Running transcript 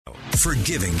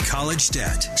Forgiving College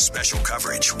Debt. Special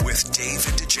coverage with Dave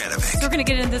and Dujanovic. So we're going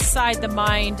to get inside the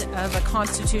mind of a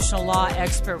constitutional law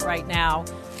expert right now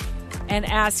and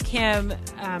ask him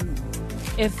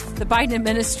if the Biden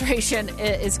administration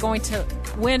is going to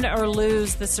win or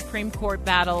lose the Supreme Court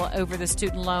battle over the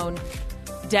student loan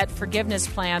debt forgiveness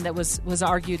plan that was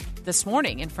argued this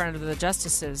morning in front of the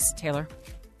justices. Taylor,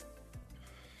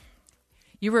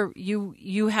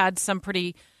 you had some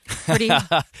pretty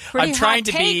I'm trying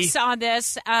to takes be on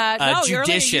this.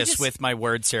 judicious with my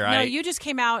words here. No, you just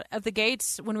came out of the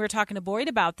gates when we were talking to Boyd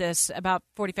about this about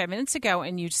 45 minutes ago,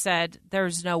 and you said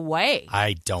there's no way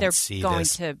I don't see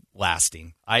this to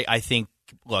lasting. I think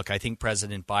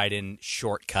President Biden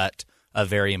shortcut a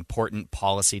very important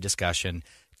policy discussion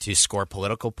to score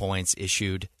political points,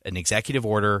 issued an executive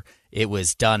order. It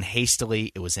was done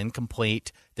hastily. It was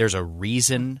incomplete. There's a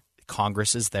reason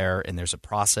Congress is there, and there's a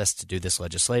process to do this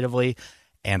legislatively,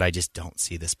 and I just don't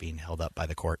see this being held up by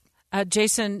the court.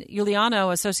 Jason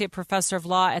Giuliano, Associate Professor of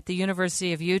Law at the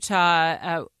University of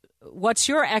Utah, what's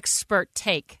your expert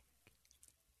take?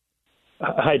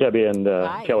 Hi, Debbie and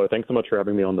Taylor. Thanks so much for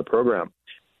having me on the program.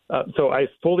 So I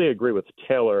fully agree with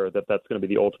Taylor that that's going to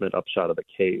be the ultimate upshot of the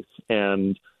case.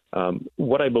 And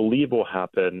what I believe will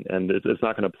happen, and it's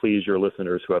not going to please your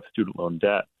listeners who have student loan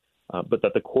debt, but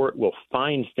that the court will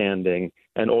find standing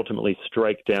and ultimately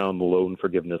strike down the loan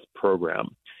forgiveness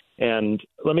program. And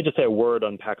let me just say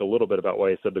unpack a little bit about why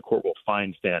I said the court will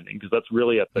find standing, because that's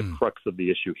really at the crux of the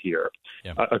issue here.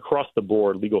 Yeah. Across the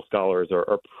board, legal scholars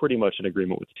are pretty much in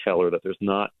agreement with Taylor that there's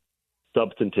not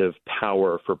substantive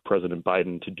power for President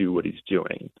Biden to do what he's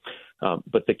doing.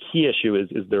 But the key issue is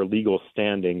their legal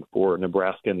standing for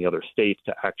Nebraska and the other states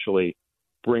to actually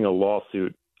bring a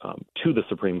lawsuit to the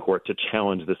Supreme Court to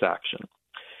challenge this action.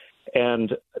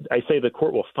 And I say the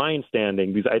court will find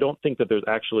standing because I don't think that there's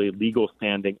actually legal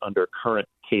standing under current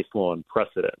case law and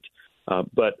precedent.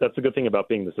 But that's the good thing about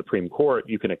being the Supreme Court.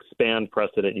 You can expand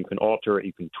precedent, you can alter it,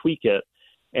 you can tweak it.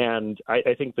 And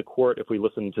I think the court, if we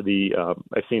listen to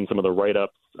I've seen some of the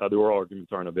write-ups, the oral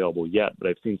arguments aren't available yet, but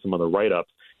I've seen some of the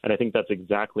write-ups, and I think that's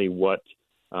exactly what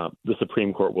the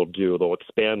Supreme Court will do. They'll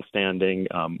expand standing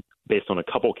based on a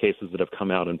couple cases that have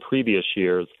come out in previous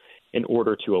years in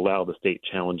order to allow the state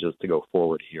challenges to go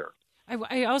forward here.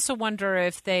 I also wonder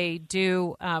if they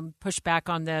do push back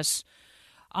on this,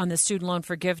 on the student loan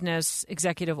forgiveness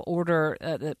executive order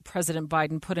that President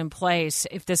Biden put in place,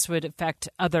 if this would affect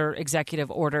other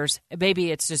executive orders.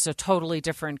 Maybe it's just a totally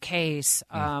different case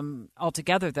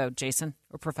altogether, though, Jason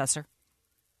or Professor.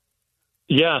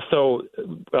 Yeah, so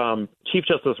Chief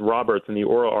Justice Roberts in the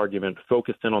oral argument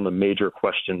focused in on the major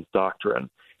questions doctrine.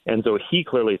 And so he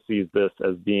clearly sees this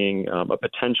as being a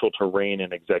potential to rein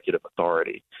in executive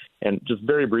authority. And just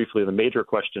very briefly, the major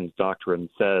questions doctrine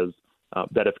says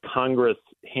that if Congress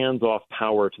hands off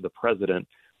power to the president,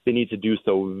 they need to do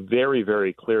so very,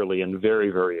 very clearly and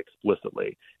very, very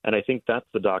explicitly. And I think that's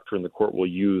the doctrine the court will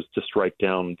use to strike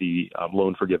down the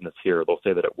loan forgiveness here. They'll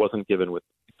say that it wasn't given with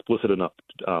explicit enough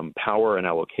power and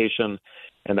allocation,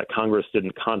 and that Congress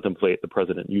didn't contemplate the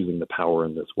president using the power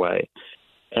in this way.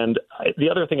 And the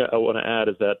other thing I want to add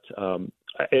is that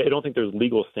I don't think there's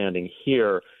legal standing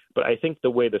here, but I think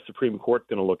the way the Supreme Court's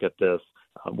going to look at this,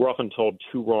 we're often told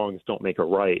two wrongs don't make a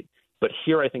right. But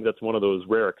here I think that's one of those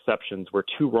rare exceptions where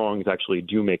two wrongs actually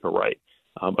do make a right.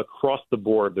 Across the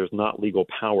board, there's not legal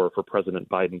power for President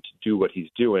Biden to do what he's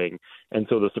doing. And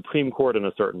so the Supreme Court, in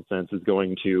a certain sense, is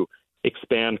going to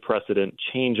expand precedent,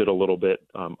 change it a little bit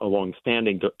along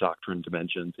standing doctrine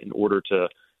dimensions in order to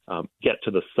get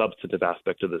to the substantive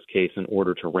aspect of this case in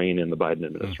order to rein in the Biden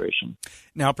administration.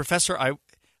 Now, Professor, I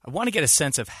want to get a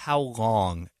sense of how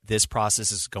long this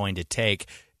process is going to take,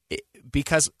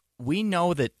 because we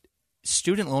know that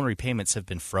student loan repayments have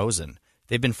been frozen.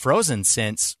 They've been frozen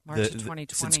since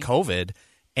since COVID,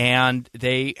 and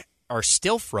they are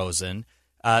still frozen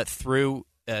through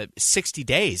 60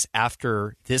 days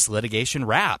after this litigation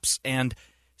wraps. And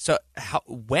so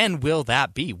when will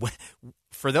that be?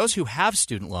 For those who have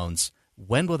student loans,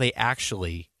 when will they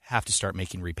actually have to start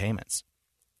making repayments?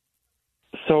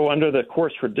 So under the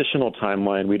court's traditional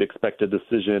timeline, we'd expect a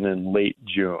decision in late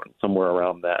June, somewhere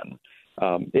around then.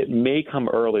 It may come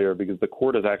earlier because the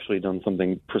court has actually done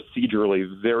something procedurally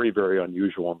very, very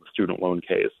unusual in the student loan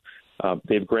case.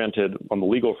 They've granted, on the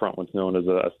legal front, what's known as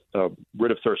a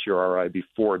writ of certiorari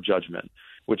before judgment,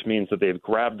 which means that they've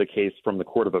grabbed the case from the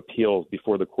Court of Appeals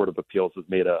before the Court of Appeals has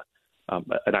made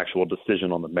an actual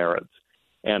decision on the merits.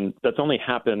 And that's only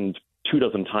happened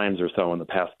 24 times or so in the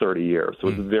past 30 years. So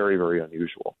it's very, very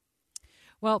unusual.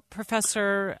 Well,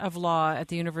 Professor of Law at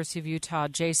the University of Utah,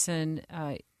 Jason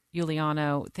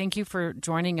Giuliano, thank you for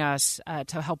joining us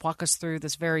to help walk us through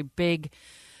this very big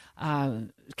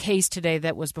case today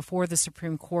that was before the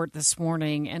Supreme Court this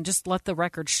morning, and just let the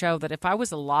record show that if I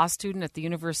was a law student at the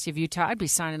University of Utah, I'd be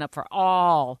signing up for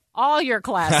all your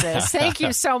classes. Thank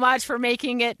you so much for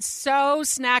making it so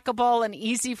snackable and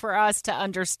easy for us to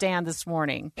understand this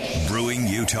morning. Brewing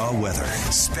Utah weather.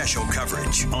 Special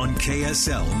coverage on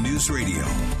KSL News Radio.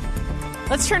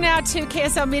 Let's turn now to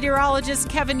KSL meteorologist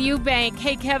Kevin Eubank.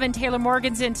 Hey, Kevin, Taylor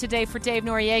Morgan's in today for Dave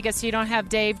Noriega, so you don't have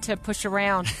Dave to push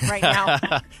around right now.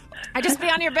 I just be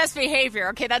on your best behavior.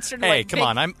 Okay, that's sort of Hey, come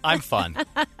on, I'm fun.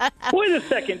 Wait a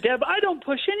second, Deb. I don't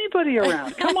push anybody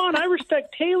around. Come on, I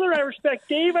respect Taylor. I respect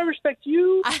Dave. I respect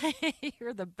you.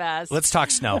 You're the best. Let's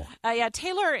talk snow. Yeah,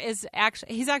 Taylor he's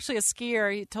actually a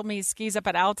skier. He told me he skis up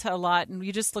at Alta a lot, and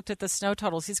you just looked at the snow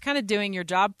totals. He's kind of doing your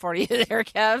job for you there,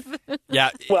 Kev. Yeah.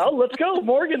 Well, let's go,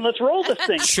 Morgan. Let's roll this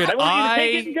thing. Should I want you to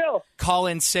take it and go. Call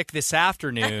in sick this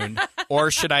afternoon, or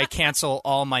should I cancel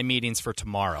all my meetings for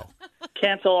tomorrow?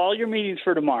 Cancel all your meetings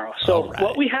for tomorrow. So right.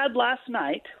 What we had last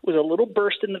night was a little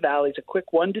burst in the valleys, a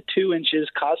quick 1 to 2 inches,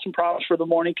 caused some problems for the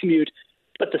morning commute.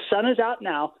 But the sun is out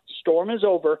now. Storm is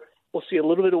over. We'll see a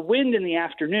little bit of wind in the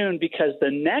afternoon because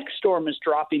the next storm is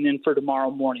dropping in for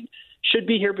tomorrow morning. Should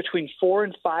be here between 4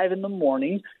 and 5 in the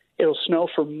morning. It'll snow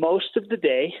for most of the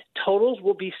day. Totals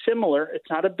will be similar. It's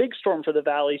not a big storm for the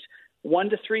valleys. 1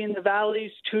 to 3 in the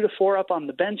valleys, 2 to 4 up on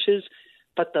the benches.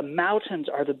 But the mountains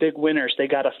are the big winners. They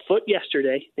got a foot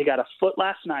yesterday. They got a foot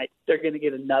last night. They're going to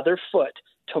get another foot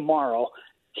tomorrow.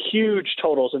 Huge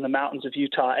totals in the mountains of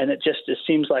Utah, and it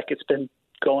seems like it's been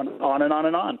going on and on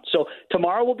and on. So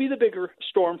tomorrow will be the bigger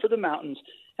storm for the mountains,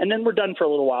 and then we're done for a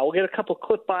little while. We'll get a couple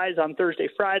clip bys on Thursday,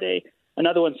 Friday,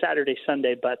 another one Saturday,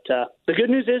 Sunday. But the good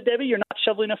news is, Debbie, you're not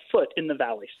shoveling a foot in the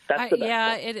valleys. That's the best.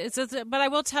 Yeah, it is. But I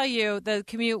will tell you, the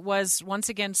commute was once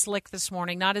again slick this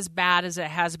morning. Not as bad as it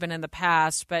has been in the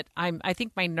past, but I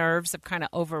think my nerves have kind of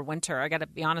over winter. I got to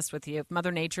be honest with you. If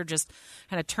Mother Nature just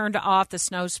kind of turned off the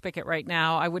snow spigot right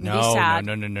now, I wouldn't be sad.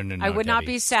 No, I would not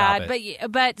Debbie, be sad.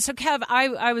 stop But so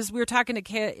Kev, we were talking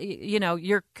to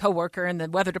your coworker in the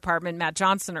weather department, Matt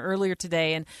Johnson, earlier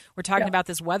today, and we're talking about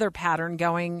this weather pattern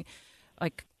going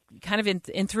like kind of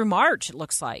in through March, it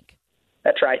looks like.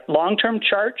 That's right. Long-term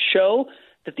charts show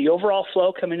that the overall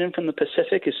flow coming in from the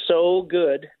Pacific is so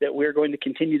good that we're going to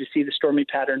continue to see the stormy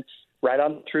pattern right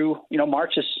on through,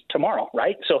 March is tomorrow,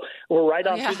 right? So we're right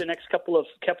on through the next couple of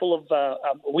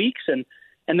weeks. And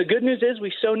the good news is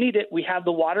we so need it. We have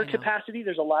the water capacity.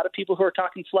 There's a lot of people who are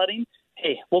talking flooding.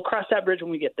 Hey, we'll cross that bridge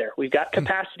when we get there. We've got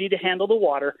capacity to handle the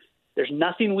water. There's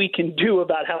nothing we can do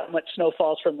about how much snow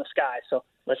falls from the sky. So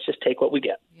let's just take what we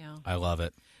get. Yeah. I love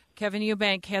it. Kevin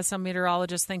Eubank, KSL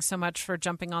meteorologist, thanks so much for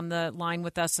jumping on the line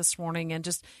with us this morning and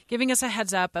just giving us a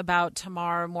heads up about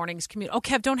tomorrow morning's commute. Oh,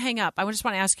 Kev, don't hang up. I just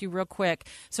want to ask you real quick.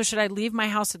 So should I leave my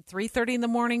house at 3:30 in the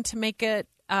morning to make it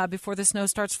before the snow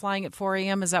starts flying at 4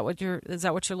 a.m.? Is that what you're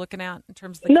looking at in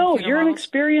terms of the No, computer you're models? an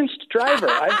experienced driver.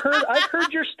 I've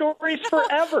heard your stories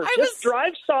forever. Just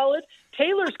drive solid.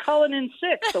 Taylor's calling in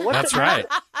sick. So what's That's it matter?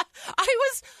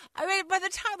 right. By the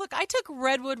time, look, I took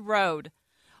Redwood Road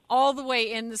all the way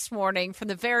in this morning from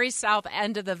the very south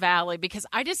end of the valley because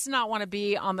I just did not want to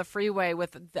be on the freeway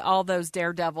with all those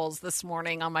daredevils this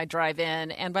morning on my drive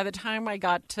in. And by the time I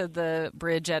got to the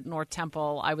bridge at North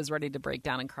Temple, I was ready to break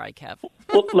down and cry, Kev.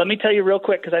 Well, let me tell you real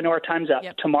quick because I know our time's up.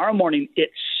 Yep. Tomorrow morning,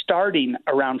 it's starting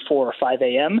around 4 or 5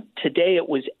 a.m. Today, it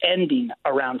was ending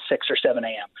around 6 or 7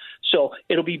 a.m. So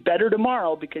it'll be better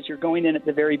tomorrow because you're going in at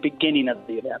the very beginning of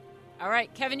the event. All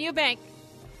right, Kevin Eubank.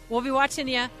 We'll be watching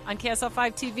you on KSL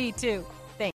 5 TV, too.